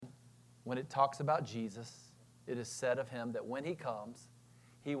when it talks about Jesus, it is said of him that when he comes,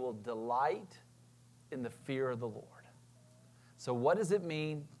 he will delight in the fear of the Lord. So what does it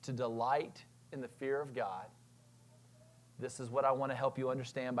mean to delight in the fear of God? This is what I want to help you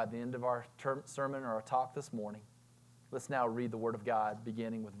understand by the end of our sermon or our talk this morning. Let's now read the Word of God,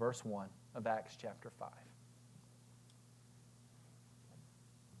 beginning with verse 1 of Acts chapter 5.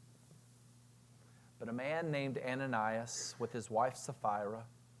 But a man named Ananias, with his wife Sapphira,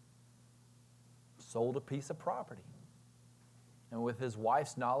 sold a piece of property. And with his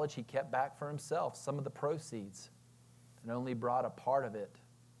wife's knowledge, he kept back for himself some of the proceeds and only brought a part of it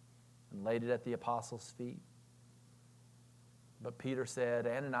and laid it at the apostles' feet. But Peter said,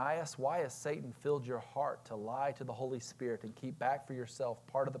 Ananias, why has Satan filled your heart to lie to the Holy Spirit and keep back for yourself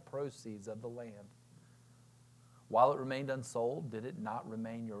part of the proceeds of the land? While it remained unsold, did it not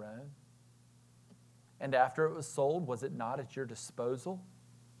remain your own? And after it was sold, was it not at your disposal?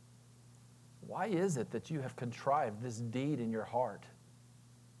 Why is it that you have contrived this deed in your heart?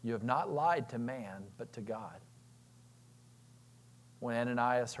 You have not lied to man, but to God. When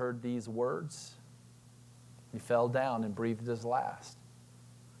Ananias heard these words, he fell down and breathed his last,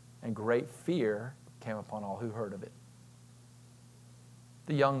 and great fear came upon all who heard of it.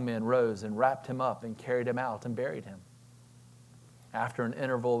 The young men rose and wrapped him up and carried him out and buried him. After an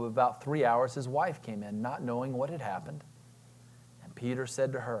interval of about 3 hours, his wife came in, not knowing what had happened. And Peter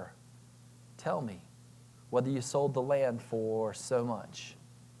said to her, Tell me whether you sold the land for so much.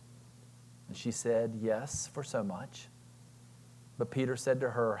 And she said, Yes, for so much. But Peter said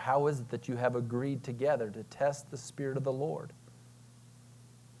to her, How is it that you have agreed together to test the Spirit of the Lord?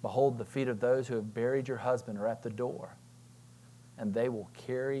 Behold, the feet of those who have buried your husband are at the door, and they will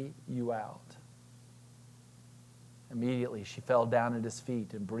carry you out. Immediately she fell down at his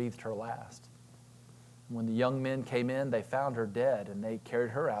feet and breathed her last. When the young men came in, they found her dead, and they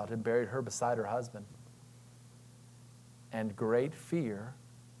carried her out and buried her beside her husband. And great fear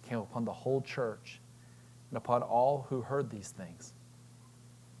came upon the whole church and upon all who heard these things.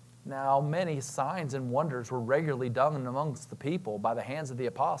 Now many signs and wonders were regularly done amongst the people by the hands of the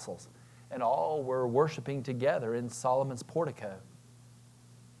apostles, and all were worshiping together in Solomon's portico.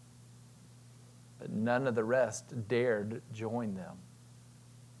 But none of the rest dared join them.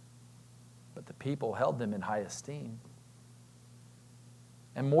 But the people held them in high esteem.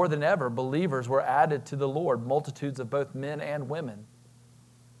 And more than ever, believers were added to the Lord, multitudes of both men and women,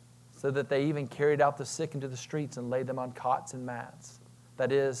 so that they even carried out the sick into the streets and laid them on cots and mats.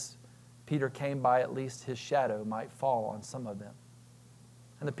 That is, Peter came by, at least his shadow might fall on some of them.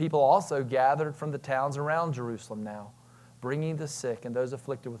 And the people also gathered from the towns around Jerusalem now, bringing the sick and those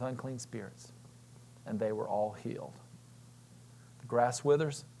afflicted with unclean spirits. And they were all healed. The grass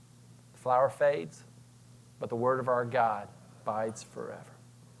withers, the flower fades, but the word of our God abides forever.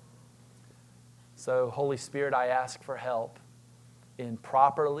 So, Holy Spirit, I ask for help in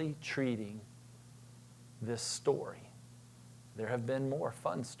properly treating this story. There have been more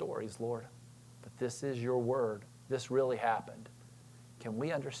fun stories, Lord, but this is your word. This really happened. Can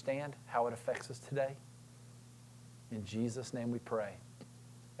we understand how it affects us today? In Jesus' name we pray.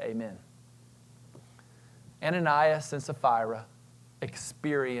 Amen. Ananias and Sapphira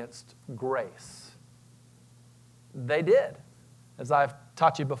experienced grace. They did. As I've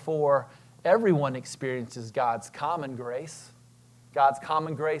taught you before, everyone experiences God's common grace. God's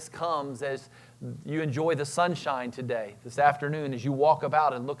common grace comes as you enjoy the sunshine today, this afternoon, as you walk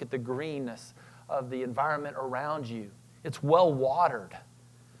about and look at the greenness of the environment around you. It's well watered.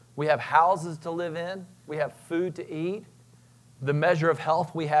 We have houses to live in. We have food to eat. The measure of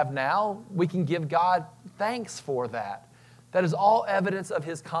health we have now, we can give God thanks for that. That is all evidence of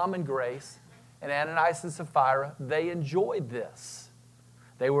his common grace. And Ananias and Sapphira, they enjoyed this.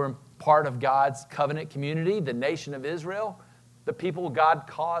 They were part of God's covenant community, the nation of Israel, the people God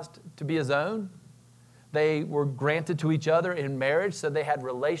caused to be his own. They were granted to each other in marriage, so they had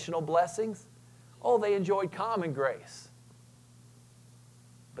relational blessings. Oh, they enjoyed common grace.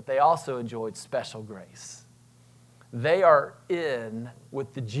 But they also enjoyed special grace. They are in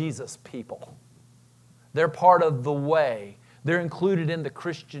with the Jesus people. They're part of the way. They're included in the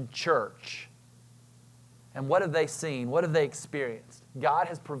Christian church. And what have they seen? What have they experienced? God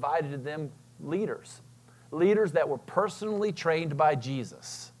has provided to them leaders that were personally trained by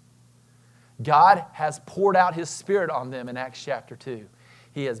Jesus. God has poured out his Spirit on them in Acts chapter 2.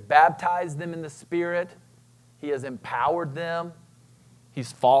 He has baptized them in the Spirit. He has empowered them.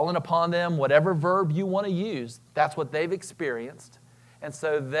 He's fallen upon them. Whatever verb you want to use, that's what they've experienced. And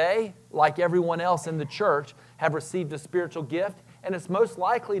so they, like everyone else in the church, have received a spiritual gift. And it's most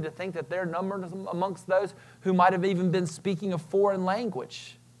likely to think that they're numbered amongst those who might have even been speaking a foreign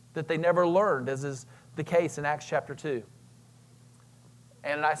language that they never learned, as is the case in Acts chapter 2.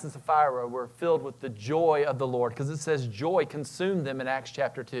 Ananias and Sapphira were filled with the joy of the Lord, because it says joy consumed them in Acts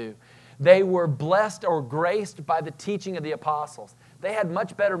chapter 2. They were blessed or graced by the teaching of the apostles. They had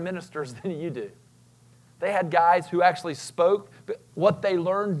much better ministers than you do. They had guys who actually spoke what they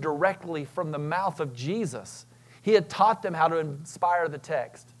learned directly from the mouth of Jesus. He had taught them how to inspire the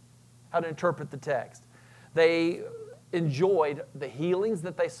text, how to interpret the text. They enjoyed the healings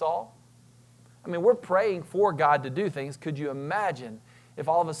that they saw. I mean, we're praying for God to do things. Could you imagine if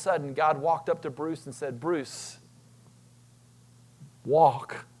all of a sudden God walked up to Bruce and said, Bruce,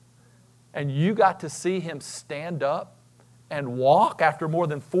 walk. And you got to see him stand up and walk after more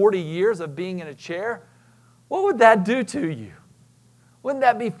than 40 years of being in a chair? What would that do to you? Wouldn't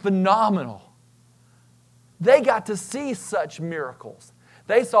that be phenomenal? They got to see such miracles.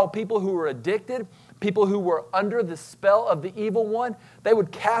 They saw people who were addicted, people who were under the spell of the evil one. They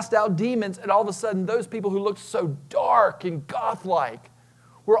would cast out demons, and all of a sudden those people who looked so dark and goth-like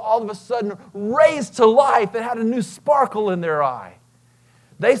were all of a sudden raised to life and had a new sparkle in their eye.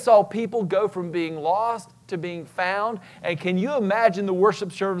 They saw people go from being lost to being found. And can you imagine the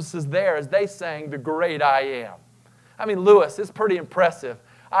worship services there as they sang The Great I Am? I mean, Lewis, it's pretty impressive.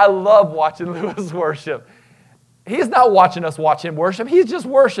 I love watching Lewis worship. He's not watching us watch him worship. He's just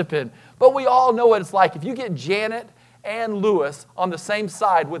worshiping. But we all know what it's like. If you get Janet and Lewis on the same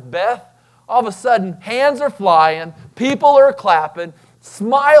side with Beth, all of a sudden hands are flying, people are clapping,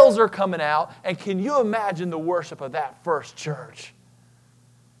 smiles are coming out. And can you imagine the worship of that first church?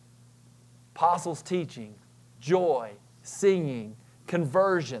 Apostles teaching, joy, singing,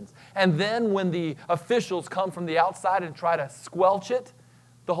 conversions. And then when the officials come from the outside and try to squelch it,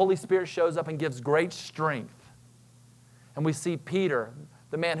 the Holy Spirit shows up and gives great strength. And we see Peter,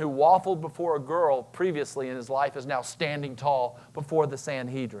 the man who waffled before a girl previously in his life, is now standing tall before the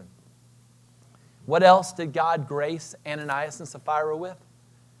Sanhedrin. What else did God grace Ananias and Sapphira with?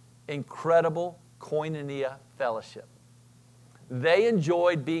 Incredible koinonia fellowship. They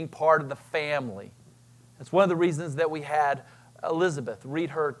enjoyed being part of the family. That's one of the reasons that we had Elizabeth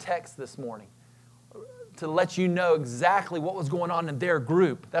read her text this morning, to let you know exactly what was going on in their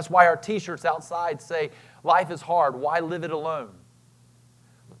group. That's why our t-shirts outside say, life is hard, why live it alone?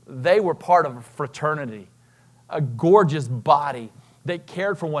 They were part of a fraternity, a gorgeous body that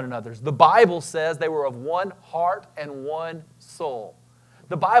cared for one another. The Bible says they were of one heart and one soul.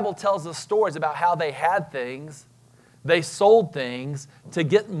 The Bible tells us stories about how they had things. They sold things to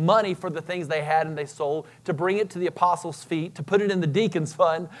get money for the things they had and they sold, to bring it to the apostles' feet, to put it in the deacons'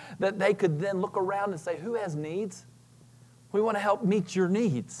 fund, that they could then look around and say, who has needs? We want to help meet your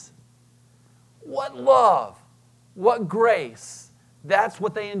needs. What love, what grace. That's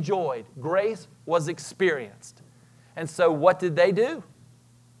what they enjoyed. Grace was experienced. And so what did they do?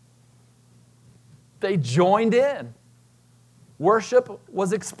 They joined in. Worship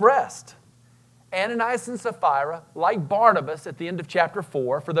was expressed. Ananias and Sapphira, like Barnabas at the end of chapter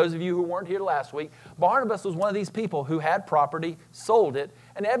 4, for those of you who weren't here last week, Barnabas was one of these people who had property, sold it,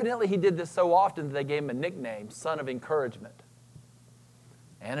 and evidently he did this so often that they gave him a nickname, Son of Encouragement.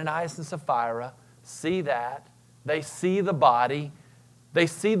 Ananias and Sapphira see that. They see the body. They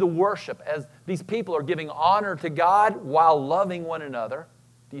see the worship as these people are giving honor to God while loving one another.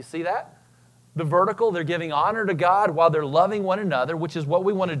 Do you see that? The vertical, they're giving honor to God while they're loving one another, which is what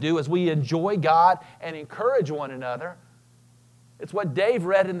we want to do as we enjoy God and encourage one another. It's what Dave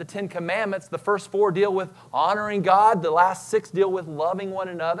read in the 10 Commandments. The first 4 deal with honoring God. The last 6 deal with loving one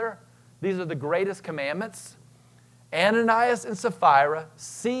another. These are the greatest commandments. Ananias and Sapphira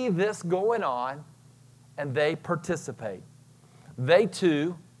see this going on and they participate. They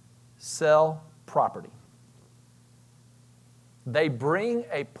too sell property. They bring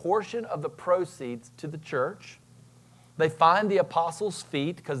a portion of the proceeds to the church. They find the apostles'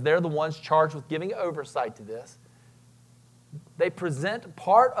 feet because they're the ones charged with giving oversight to this. They present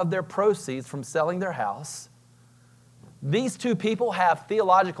part of their proceeds from selling their house. These two people have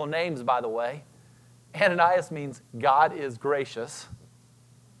theological names, by the way. Ananias means God is gracious.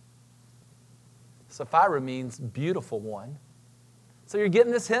 Sapphira means beautiful one. So you're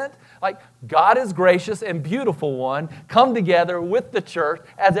getting this hint? Like God is gracious and beautiful one come together with the church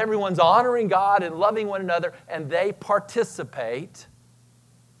as everyone's honoring God and loving one another, and they participate.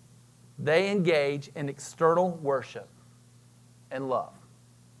 They engage in external worship and love.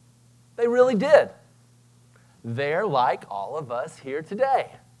 They really did. They're like all of us here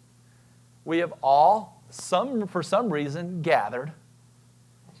today. We have all, for some reason, gathered,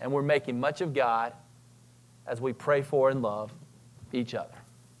 and we're making much of God as we pray for and love each other.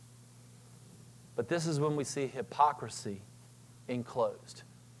 But this is when we see hypocrisy enclosed.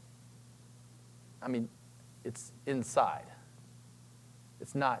 I mean, it's inside.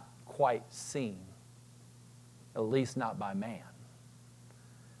 It's not quite seen, at least not by man.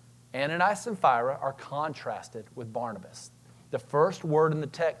 Ananias and Sapphira are contrasted with Barnabas. The first word in the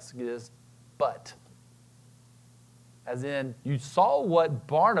text is but. As in, you saw what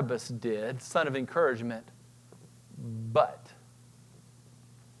Barnabas did, son of encouragement, but.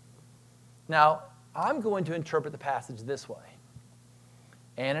 Now, I'm going to interpret the passage this way.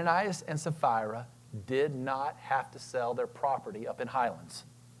 Ananias and Sapphira did not have to sell their property up in Highlands.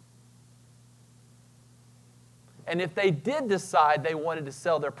 And if they did decide they wanted to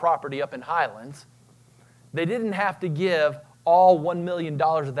sell their property up in Highlands, they didn't have to give all $1 million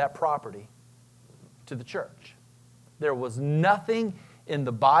of that property to the church. There was nothing in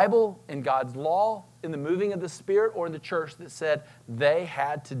the Bible, in God's law, in the moving of the Spirit, or in the church that said they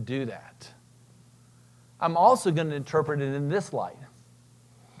had to do that. I'm also going to interpret it in this light,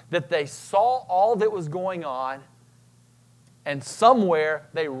 that they saw all that was going on, and somewhere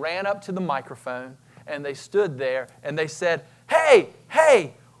they ran up to the microphone, and they stood there, and they said,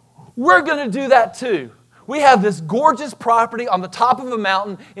 hey, we're going to do that too. We have this gorgeous property on the top of a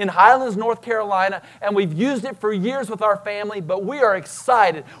mountain in Highlands, North Carolina, and we've used it for years with our family, but we are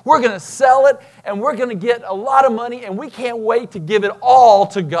excited. We're going to sell it, and we're going to get a lot of money, and we can't wait to give it all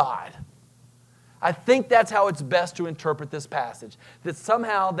to God. I think that's how it's best to interpret this passage, that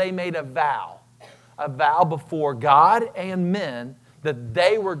somehow they made a vow before God and men that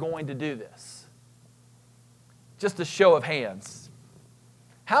they were going to do this. Just a show of hands.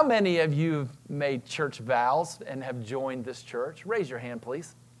 How many of you have made church vows and have joined this church? Raise your hand,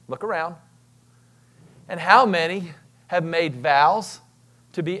 please. Look around. And how many have made vows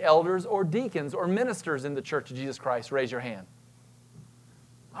to be elders or deacons or ministers in the Church of Jesus Christ? Raise your hand.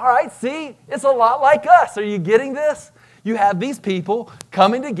 All right, see, it's a lot like us. Are you getting this? You have these people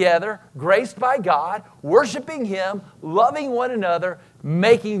coming together, graced by God, worshiping Him, loving one another,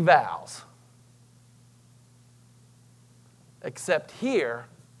 making vows. Except here,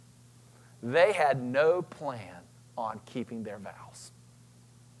 they had no plan on keeping their vows.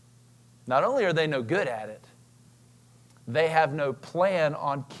 Not only are they no good at it, they have no plan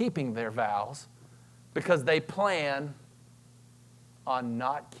on keeping their vows because they plan on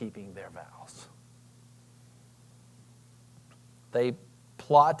not keeping their vows. They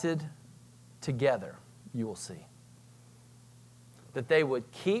plotted together, you will see, that they would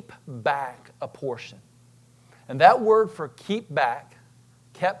keep back a portion. And that word for keep back,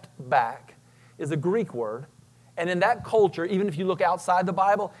 kept back, is a Greek word. And in that culture, even if you look outside the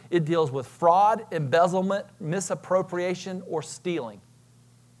Bible, it deals with fraud, embezzlement, misappropriation, or stealing.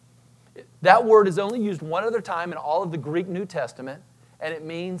 That word is only used one other time in all of the Greek New Testament, and it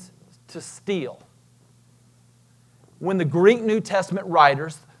means to steal. When the Greek New Testament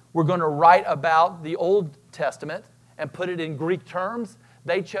writers were going to write about the Old Testament and put it in Greek terms,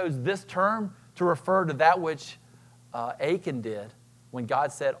 they chose this term to refer to that which Achan did when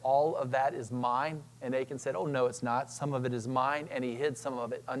God said, all of that is mine. And Achan said, oh, no, it's not. Some of it is mine. And he hid some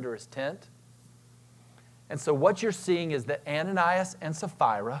of it under his tent. And so what you're seeing is that Ananias and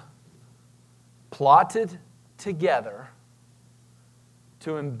Sapphira plotted together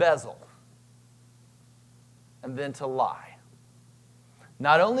to embezzle and then to lie.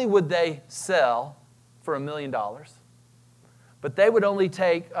 Not only would they sell for $1 million, but they would only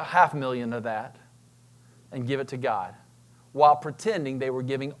take $500,000 of that and give it to God, while pretending they were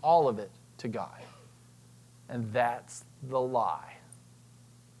giving all of it to God. And that's the lie.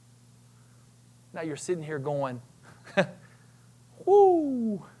 Now you're sitting here going,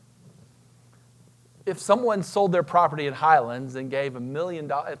 whoo. If someone sold their property in Highlands and gave $1 million,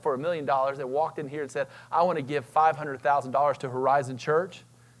 for $1 million, they walked in here and said, I want to give $500,000 to Horizon Church,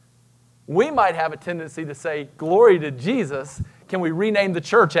 we might have a tendency to say, glory to Jesus, can we rename the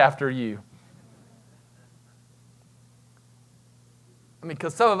church after you? I mean,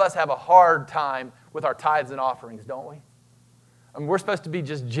 because some of us have a hard time with our tithes and offerings, don't we? I mean, we're supposed to be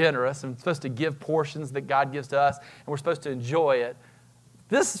just generous and supposed to give portions that God gives to us, and we're supposed to enjoy it.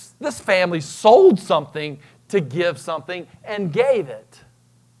 This family sold something to give something and gave it.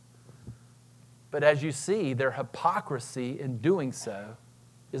 But as you see, their hypocrisy in doing so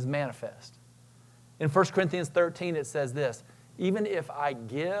is manifest. In 1 Corinthians 13, it says this, even if I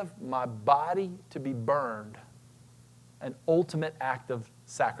give my body to be burned, an ultimate act of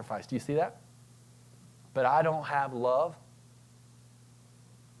sacrifice. Do you see that? But I don't have love,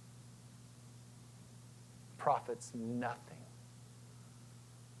 profits nothing.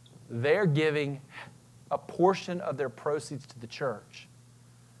 They're giving a portion of their proceeds to the church,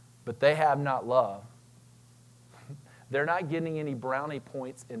 but they have not love. They're not getting any brownie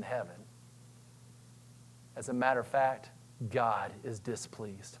points in heaven. As a matter of fact, God is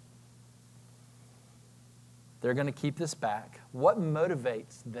displeased. They're going to keep this back. What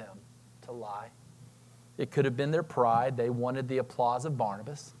motivates them to lie? It could have been their pride. They wanted the applause of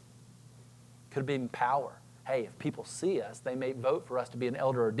Barnabas. It could have been power. Hey, if people see us, they may vote for us to be an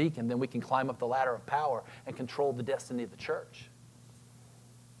elder or deacon, then we can climb up the ladder of power and control the destiny of the church.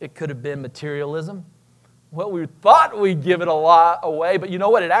 It could have been materialism. Well, we thought we'd give it a lot away, but you know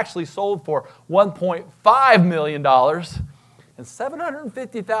what? It actually sold for $1.5 million and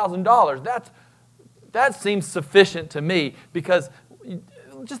 $750,000. That seems sufficient to me, because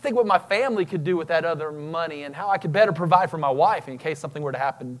just think what my family could do with that other money and how I could better provide for my wife in case something were to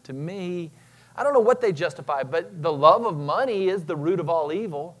happen to me. I don't know what they justify, but the love of money is the root of all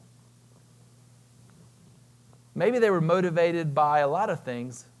evil. Maybe they were motivated by a lot of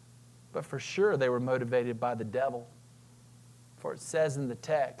things, but for sure they were motivated by the devil. For it says in the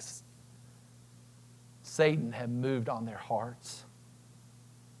text, Satan had moved on their hearts.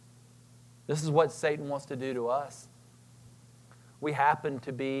 This is what Satan wants to do to us. We happen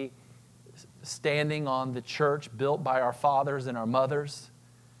to be standing on the church built by our fathers and our mothers,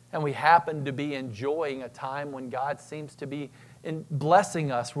 and we happen to be enjoying a time when God seems to be blessing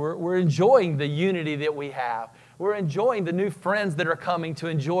us. We're enjoying the unity that we have. We're enjoying the new friends that are coming to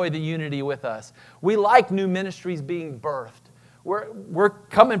enjoy the unity with us. We like new ministries being birthed. We're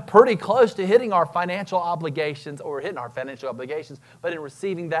coming pretty close to hitting our financial obligations, or hitting our financial obligations, but in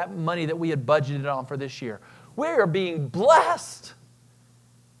receiving that money that we had budgeted on for this year. We are being blessed.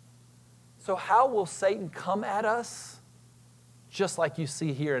 So how will Satan come at us? Just like you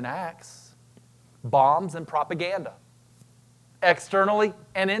see here in Acts. Bombs and propaganda. Externally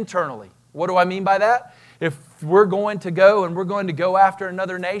and internally. What do I mean by that? If we're going to go after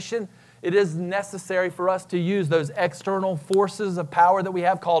another nation, it is necessary for us to use those external forces of power that we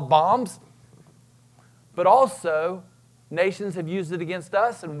have called bombs. But also, nations have used it against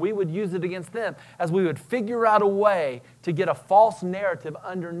us, and we would use it against them, as we would figure out a way to get a false narrative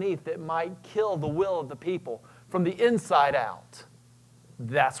underneath that might kill the will of the people from the inside out.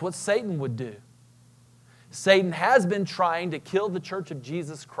 That's what Satan would do. Satan has been trying to kill the church of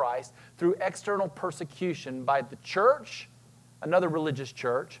Jesus Christ through external persecution by the church, another religious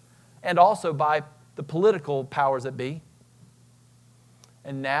church, and also by the political powers that be.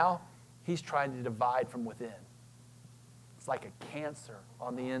 And now he's trying to divide from within. It's like a cancer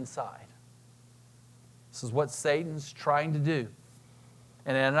on the inside. This is what Satan's trying to do.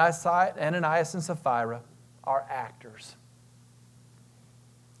 And Ananias and Sapphira are actors,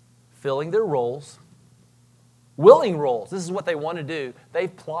 filling their roles, willing roles. This is what they want to do.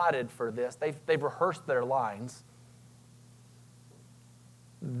 They've plotted for this. They've rehearsed their lines.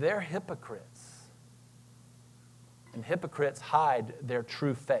 They're hypocrites. And hypocrites hide their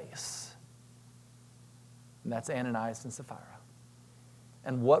true face. And that's Ananias and Sapphira.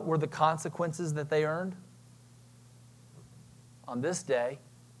 And what were the consequences that they earned? On this day,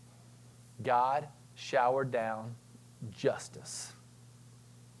 God showered down justice.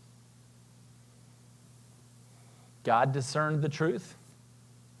 God discerned the truth.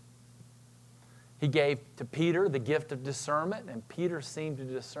 He gave to Peter the gift of discernment, and Peter seemed to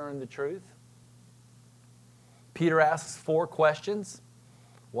discern the truth. Peter asks 4 questions.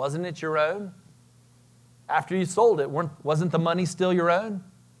 Wasn't it your own? After you sold it, wasn't the money still your own?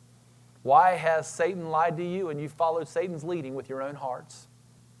 Why has Satan lied to you and you followed Satan's leading with your own hearts?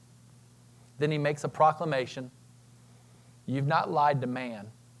 Then he makes a proclamation. You've not lied to man,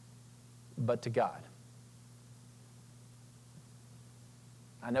 but to God.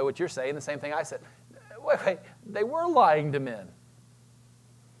 I know what you're saying, the same thing I said. Wait, they were lying to men.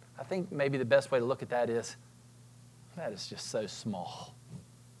 I think maybe the best way to look at that is just so small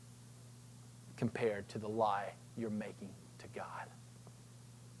compared to the lie you're making to God.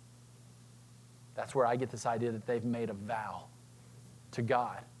 That's where I get this idea that they've made a vow to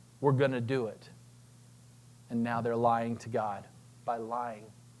God. We're going to do it. And now they're lying to God by lying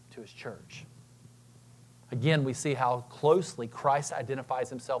to his church. Again, we see how closely Christ identifies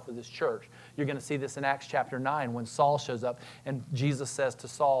himself with his church. You're going to see this in Acts chapter 9 when Saul shows up and Jesus says to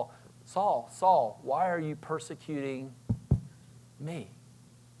Saul, Saul, Saul, why are you persecuting me?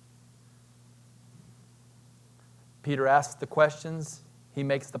 Peter asks the questions. He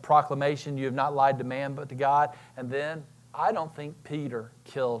makes the proclamation, you have not lied to man but to God. And then, I don't think Peter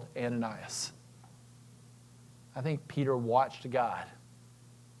killed Ananias. I think Peter watched God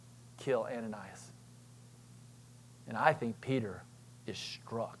kill Ananias. And I think Peter is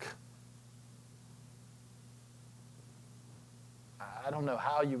struck. I don't know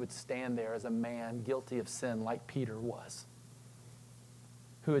how you would stand there as a man guilty of sin like Peter was.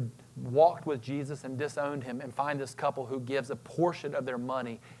 who had walked with Jesus and disowned him, and find this couple who gives a portion of their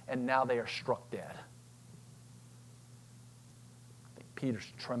money, and now they are struck dead. I think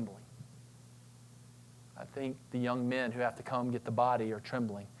Peter's trembling. I think the young men who have to come get the body are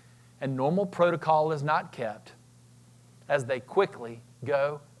trembling. And normal protocol is not kept as they quickly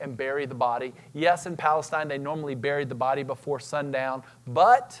go and bury the body. Yes, in Palestine, they normally buried the body before sundown,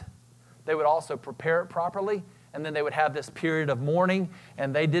 but they would also prepare it properly, and then they would have this period of mourning,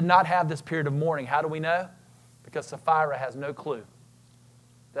 and they did not have this period of mourning. How do we know? Because Sapphira has no clue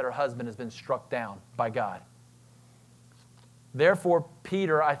that her husband has been struck down by God. Therefore,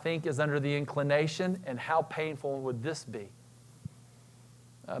 Peter, I think, is under the inclination, and how painful would this be?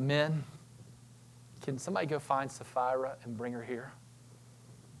 Men, can somebody go find Sapphira and bring her here?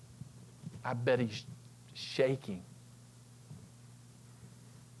 I bet he's shaking.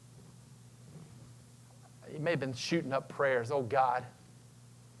 He may have been shooting up prayers. Oh, God,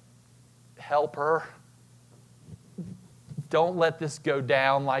 help her. Don't let this go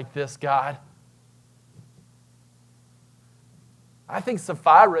down like this, God. I think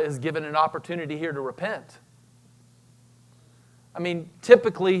Sapphira is given an opportunity here to repent. I mean,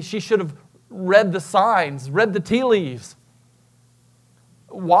 typically, she should have read the signs, read the tea leaves.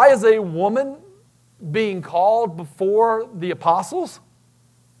 Why is a woman being called before the apostles?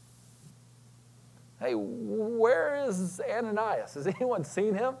 Hey, where is Ananias? Has anyone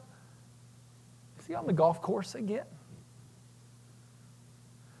seen him? Is he on the golf course again?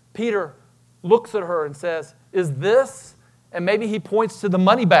 Peter looks at her and says, "Is this?" And maybe he points to the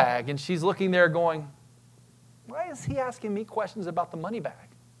money bag, and she's looking there going, "Why is he asking me questions about the money bag?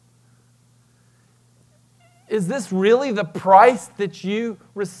 Is this really the price that you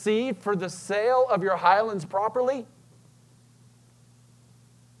received for the sale of your Highlands property?"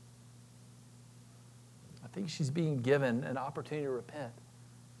 I think she's being given an opportunity to repent.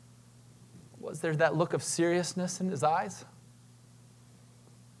 Was there that look of seriousness in his eyes?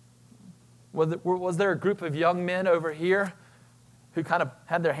 Was there a group of young men over here who kind of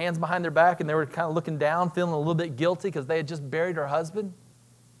had their hands behind their back and they were kind of looking down, feeling a little bit guilty because they had just buried her husband?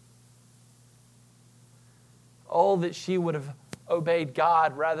 Oh, that she would have obeyed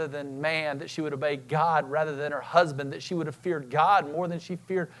God rather than man, that she would obey God rather than her husband, that she would have feared God more than she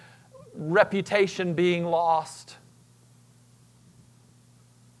feared reputation being lost.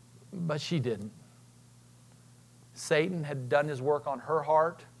 But she didn't. Satan had done his work on her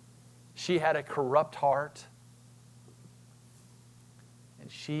heart. She had a corrupt heart. And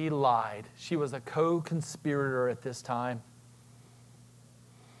she lied. She was a co-conspirator at this time.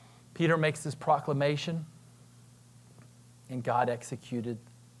 Peter makes this proclamation, and God executed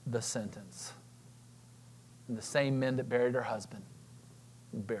the sentence. And the same men that buried her husband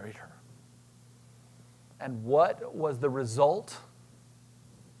buried her. And what was the result?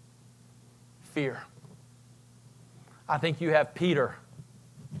 Fear. I think you have Peter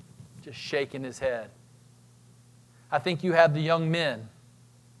just shaking his head. I think you have the young men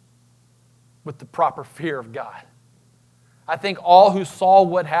with the proper fear of God. I think all who saw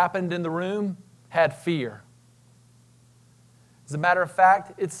what happened in the room had fear. As a matter of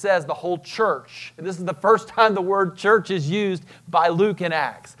fact, it says the whole church, and this is the first time the word church is used by Luke in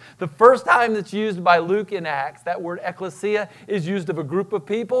Acts. The first time that's used by Luke in Acts, that word ecclesia is used of a group of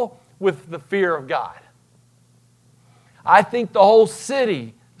people with the fear of God. I think the whole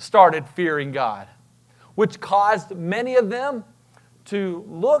city started fearing God, which caused many of them to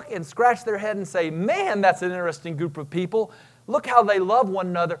look and scratch their head and say, "Man, that's an interesting group of people. Look how they love one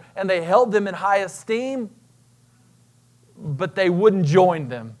another, and they held them in high esteem." But they wouldn't join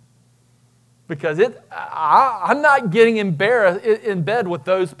them because I'm not getting embarrassed in bed with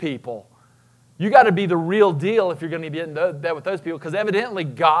those people. You got to be the real deal if you're going to be in bed with those people, because evidently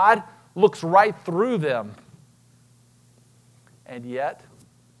God looks right through them. And yet,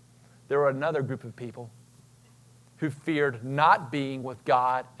 there were another group of people who feared not being with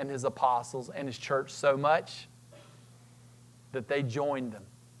God and His apostles and His church so much that they joined them,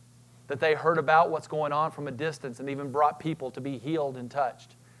 that they heard about what's going on from a distance and even brought people to be healed and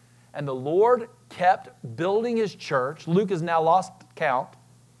touched. And the Lord kept building His church. Luke has now lost count.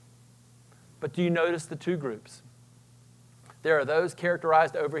 But do you notice the two groups? There are those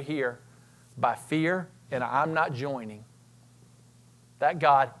characterized over here by fear and I'm not joining. That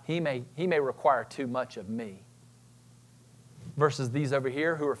God, He may require too much of me. Versus these over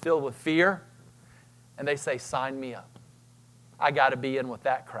here who are filled with fear and they say, "Sign me up. I got to be in with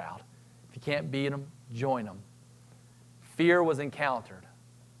that crowd. If you can't beat them, join them." Fear was encountered,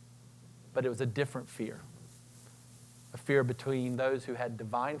 but it was a different fear. A fear between those who had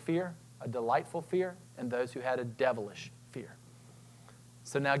divine fear, a delightful fear, and those who had a devilish fear.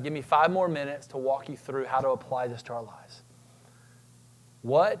 So now give me 5 more minutes to walk you through how to apply this to our lives.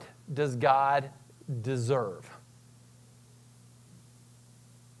 What does God deserve?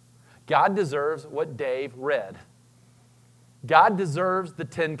 God deserves what Dave read. God deserves the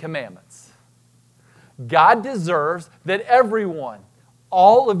 10 Commandments. God deserves that everyone,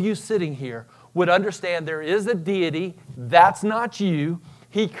 all of you sitting here, would understand there is a deity. That's not you.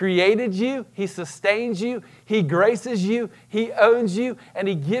 He created you. He sustains you. He graces you. He owns you. And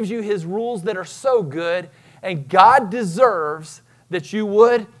He gives you His rules that are so good. And God deserves that you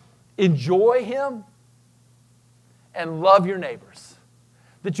would enjoy Him and love your neighbors.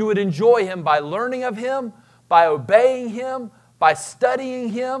 That you would enjoy Him by learning of Him, by obeying Him, by studying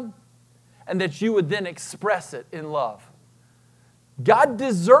Him, and that you would then express it in love. God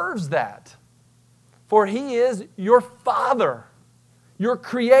deserves that, for He is your Father, your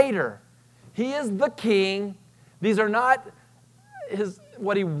Creator. He is the King. These are not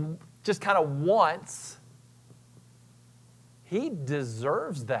what He just kind of wants. He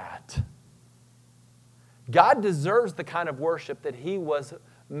deserves that. God deserves the kind of worship that He was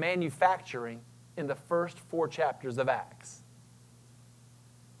manufacturing in the first 4 chapters of Acts.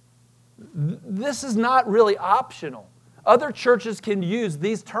 This is not really optional. Other churches can use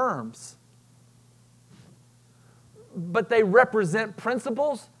these terms, but they represent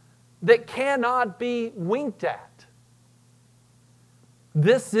principles that cannot be winked at.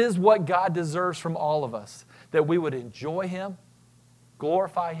 This is what God deserves from all of us, that we would enjoy Him,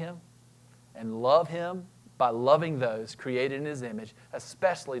 glorify Him, and love Him by loving those created in His image,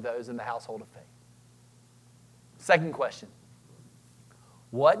 especially those in the household of faith. Second question,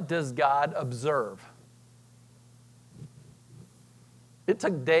 what does God observe? It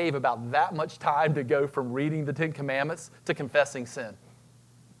took Dave about that much time to go from reading the 10 Commandments to confessing sin.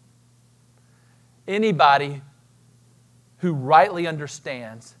 Anybody who rightly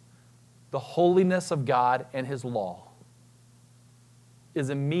understands the holiness of God and His law is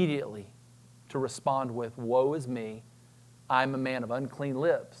immediately to respond with, woe is me, I'm a man of unclean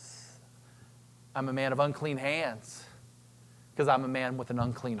lips. I'm a man of unclean hands, because I'm a man with an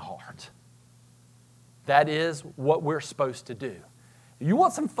unclean heart. That is what we're supposed to do. You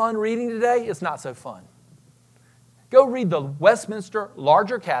want some fun reading today? It's not so fun. Go read the Westminster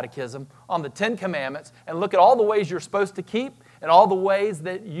Larger Catechism on the 10 Commandments and look at all the ways you're supposed to keep and all the ways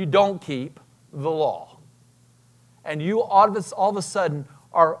that you don't keep the law. And you all of a sudden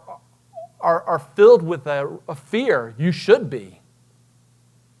are filled with a fear. You should be.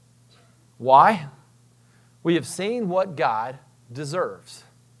 Why? We have seen what God deserves.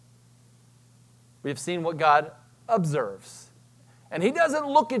 We have seen what God observes. And He doesn't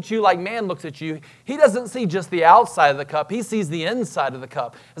look at you like man looks at you. He doesn't see just the outside of the cup. He sees the inside of the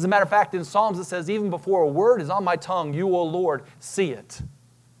cup. As a matter of fact, in Psalms it says, even before a word is on my tongue, you, O Lord, see it.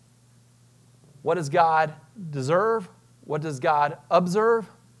 What does God deserve? What does God observe?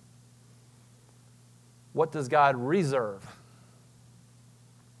 What does God reserve?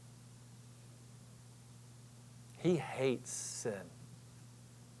 He hates sin.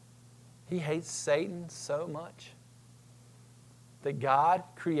 He hates Satan so much that God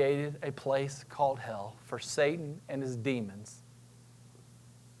created a place called hell for Satan and his demons.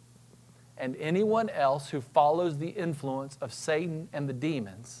 And anyone else who follows the influence of Satan and the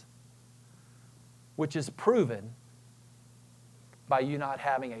demons, which is proven by you not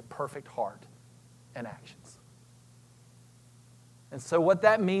having a perfect heart and actions. And so what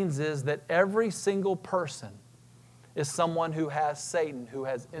that means is that every single person is someone who has Satan, who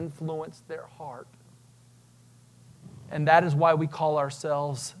has influenced their heart. And that is why we call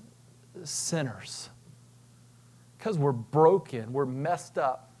ourselves sinners. Because we're broken, we're messed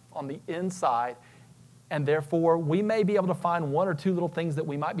up on the inside, and therefore we may be able to find 1 or 2 little things that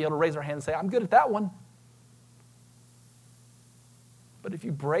we might be able to raise our hand and say, I'm good at that one. But if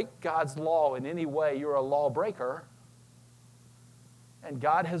you break God's law in any way, you're a lawbreaker. And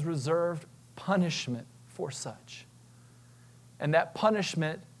God has reserved punishment for such. And that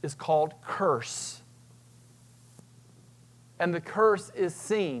punishment is called curse. And the curse is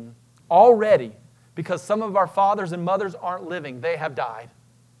seen already because some of our fathers and mothers aren't living. They have died.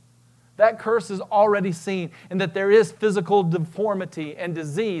 That curse is already seen, and that there is physical deformity and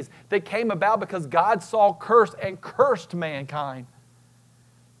disease that came about because God saw curse and cursed mankind.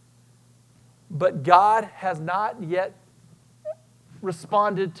 But God has not yet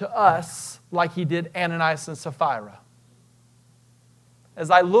responded to us like He did Ananias and Sapphira. As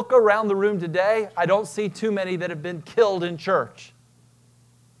I look around the room today, I don't see too many that have been killed in church.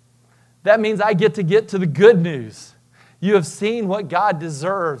 That means I get to the good news. You have seen what God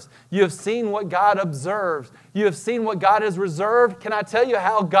deserves. You have seen what God observes. You have seen what God has reserved. Can I tell you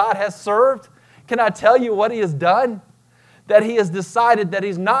how God has served? Can I tell you what He has done? That He has decided that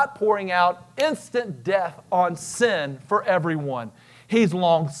He's not pouring out instant death on sin for everyone. He's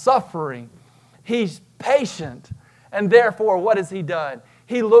long-suffering. He's patient. And therefore, what has He done?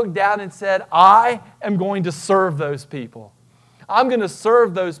 He looked down and said, I am going to serve those people. I'm going to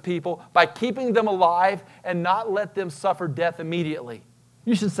serve those people by keeping them alive and not let them suffer death immediately.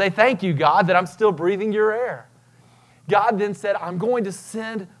 You should say, thank you, God, that I'm still breathing your air. God then said, I'm going to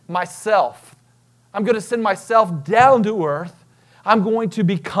send myself. I'm going to send myself down to earth. I'm going to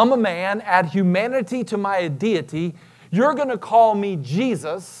become a man, add humanity to my deity. You're going to call me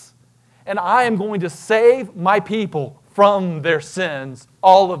Jesus, and I am going to save my people from their sins,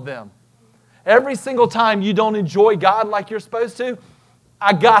 all of them. Every single time you don't enjoy God like you're supposed to,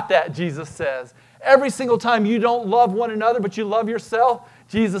 I got that, Jesus says. Every single time you don't love one another but you love yourself,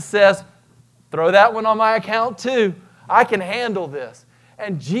 Jesus says, throw that one on my account too. I can handle this.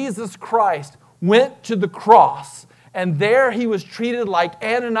 And Jesus Christ went to the cross, and there He was treated like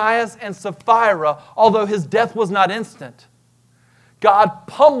Ananias and Sapphira, although His death was not instant. God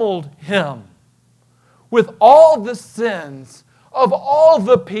pummeled Him with all the sins of all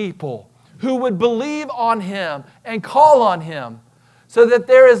the people who would believe on Him and call on Him, so that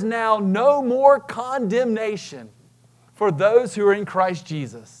there is now no more condemnation for those who are in Christ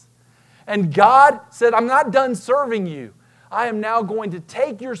Jesus. And God said, I'm not done serving you. I am now going to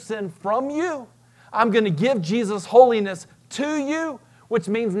take your sin from you. I'm going to give Jesus' holiness to you, which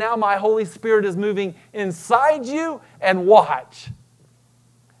means now my Holy Spirit is moving inside you, and watch.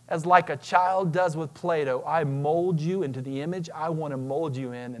 As like a child does with Play-Doh, I mold you into the image I want to mold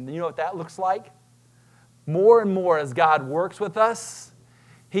you in. And you know what that looks like? More and more as God works with us,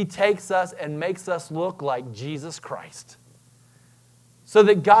 He takes us and makes us look like Jesus Christ. So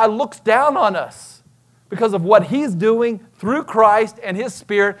that God looks down on us because of what He's doing through Christ and His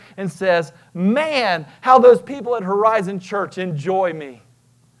Spirit and says, man, how those people at Horizon Church enjoy me.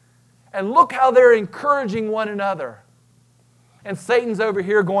 And look how they're encouraging one another. And Satan's over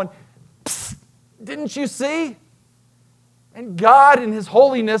here going, psst, didn't you see? And God in His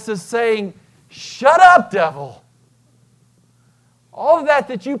holiness is saying, shut up, devil. All of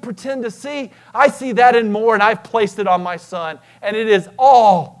that you pretend to see, I see that and more, and I've placed it on my Son, and it is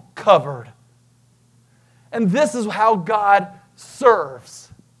all covered. And this is how God serves.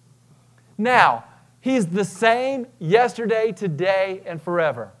 Now, He's the same yesterday, today, and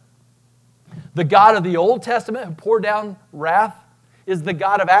forever. The God of the Old Testament who poured down wrath is the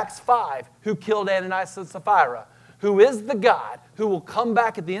God of Acts 5 who killed Ananias and Sapphira, who is the God who will come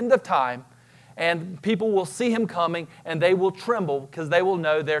back at the end of time, and people will see Him coming and they will tremble because they will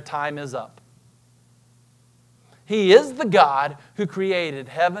know their time is up. He is the God who created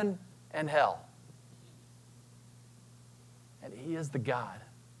heaven and hell. And He is the God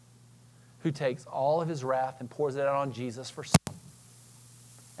who takes all of His wrath and pours it out on Jesus for sin.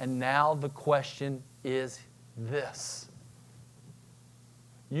 And now the question is this.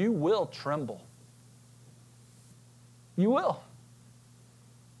 You will tremble. You will.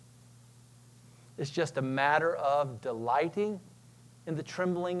 It's just a matter of delighting in the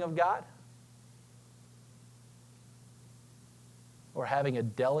trembling of God or having a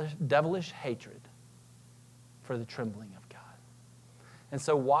devilish hatred for the trembling of God. And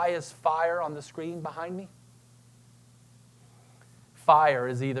so why is fire on the screen behind me? Fire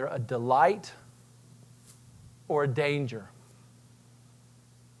is either a delight or a danger.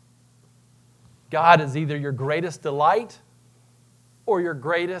 God is either your greatest delight or your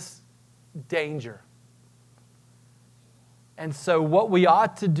greatest danger. And so what we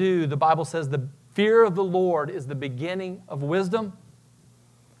ought to do, the Bible says the fear of the Lord is the beginning of wisdom.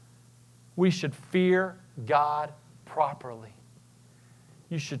 We should fear God properly.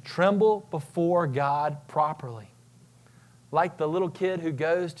 You should tremble before God properly. Like the little kid who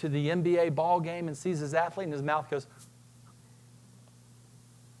goes to the NBA ball game and sees his athlete and his mouth goes,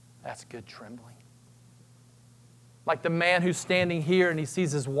 that's good trembling. Like the man who's standing here and he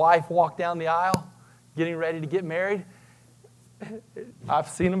sees his wife walk down the aisle, getting ready to get married. I've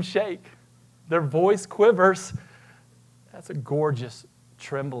seen them shake. Their voice quivers. That's a gorgeous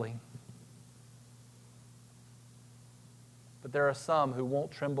trembling. But there are some who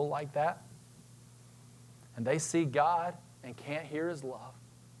won't tremble like that. And they see God and can't hear His love.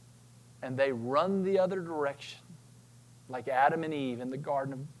 And they run the other direction, like Adam and Eve in the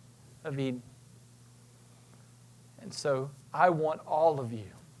Garden of Eden. And so I want all of you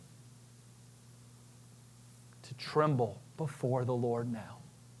to tremble before the Lord now.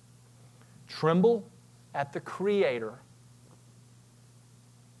 Tremble at the Creator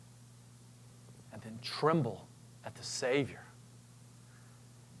and then tremble at the Savior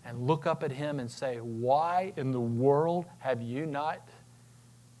and look up at him and say, why in the world have you not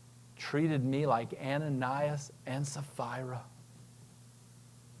treated me like Ananias and Sapphira?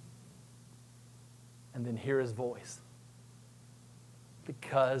 And then hear his voice.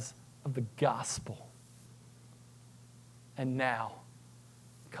 Because of the gospel. And now,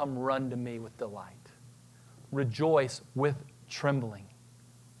 come run to me with delight. Rejoice with trembling.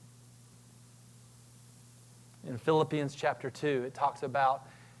 In Philippians chapter 2, it talks about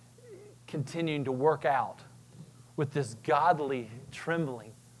continuing to work out with this godly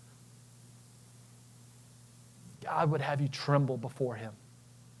trembling. God would have you tremble before him.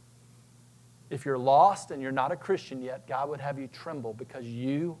 If you're lost and you're not a Christian yet, God would have you tremble because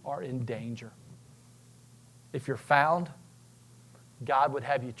you are in danger. If you're found, God would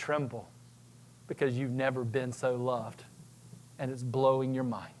have you tremble because you've never been so loved and it's blowing your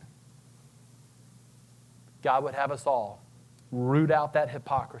mind. God would have us all root out that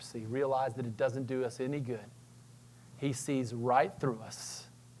hypocrisy, realize that it doesn't do us any good. He sees right through us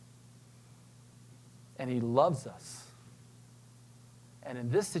and he loves us. And in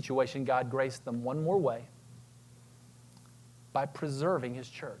this situation, God graced them one more way by preserving his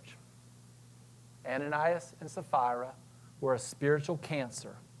church. Ananias and Sapphira were a spiritual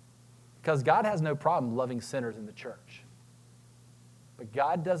cancer because God has no problem loving sinners in the church. But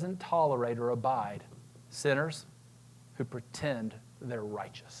God doesn't tolerate or abide sinners who pretend they're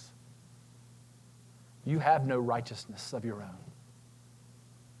righteous. You have no righteousness of your own.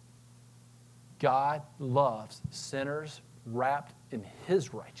 God loves sinners wrapped in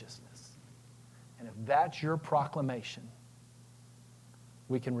his righteousness. And if that's your proclamation,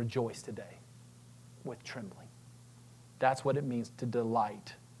 we can rejoice today with trembling. That's what it means to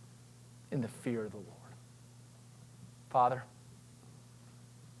delight in the fear of the Lord. Father,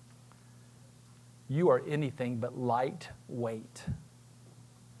 you are anything but lightweight.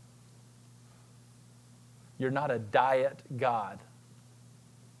 You're not a diet God.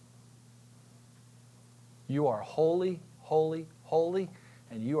 You are holy, holy, holy,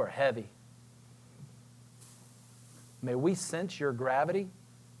 and you are heavy. May we sense your gravity,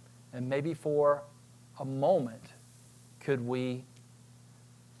 and maybe for a moment could we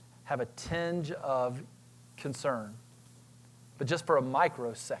have a tinge of concern, but just for a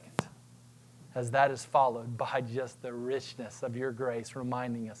microsecond, as that is followed by just the richness of your grace,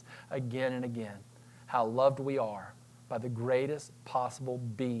 reminding us again and again how loved we are by the greatest possible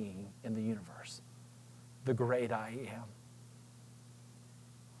being in the universe, the great I am.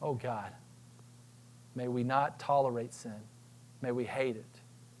 Oh God, may we not tolerate sin. May we hate it.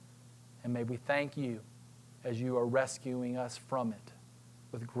 And may we thank you as you are rescuing us from it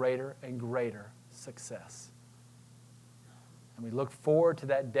with greater and greater success. And we look forward to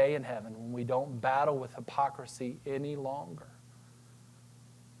that day in heaven when we don't battle with hypocrisy any longer.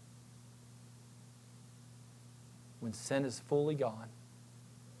 When sin is fully gone,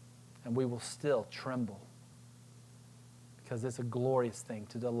 and we will still tremble because it's a glorious thing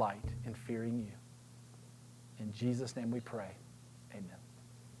to delight in fearing you. In Jesus' name we pray. Amen.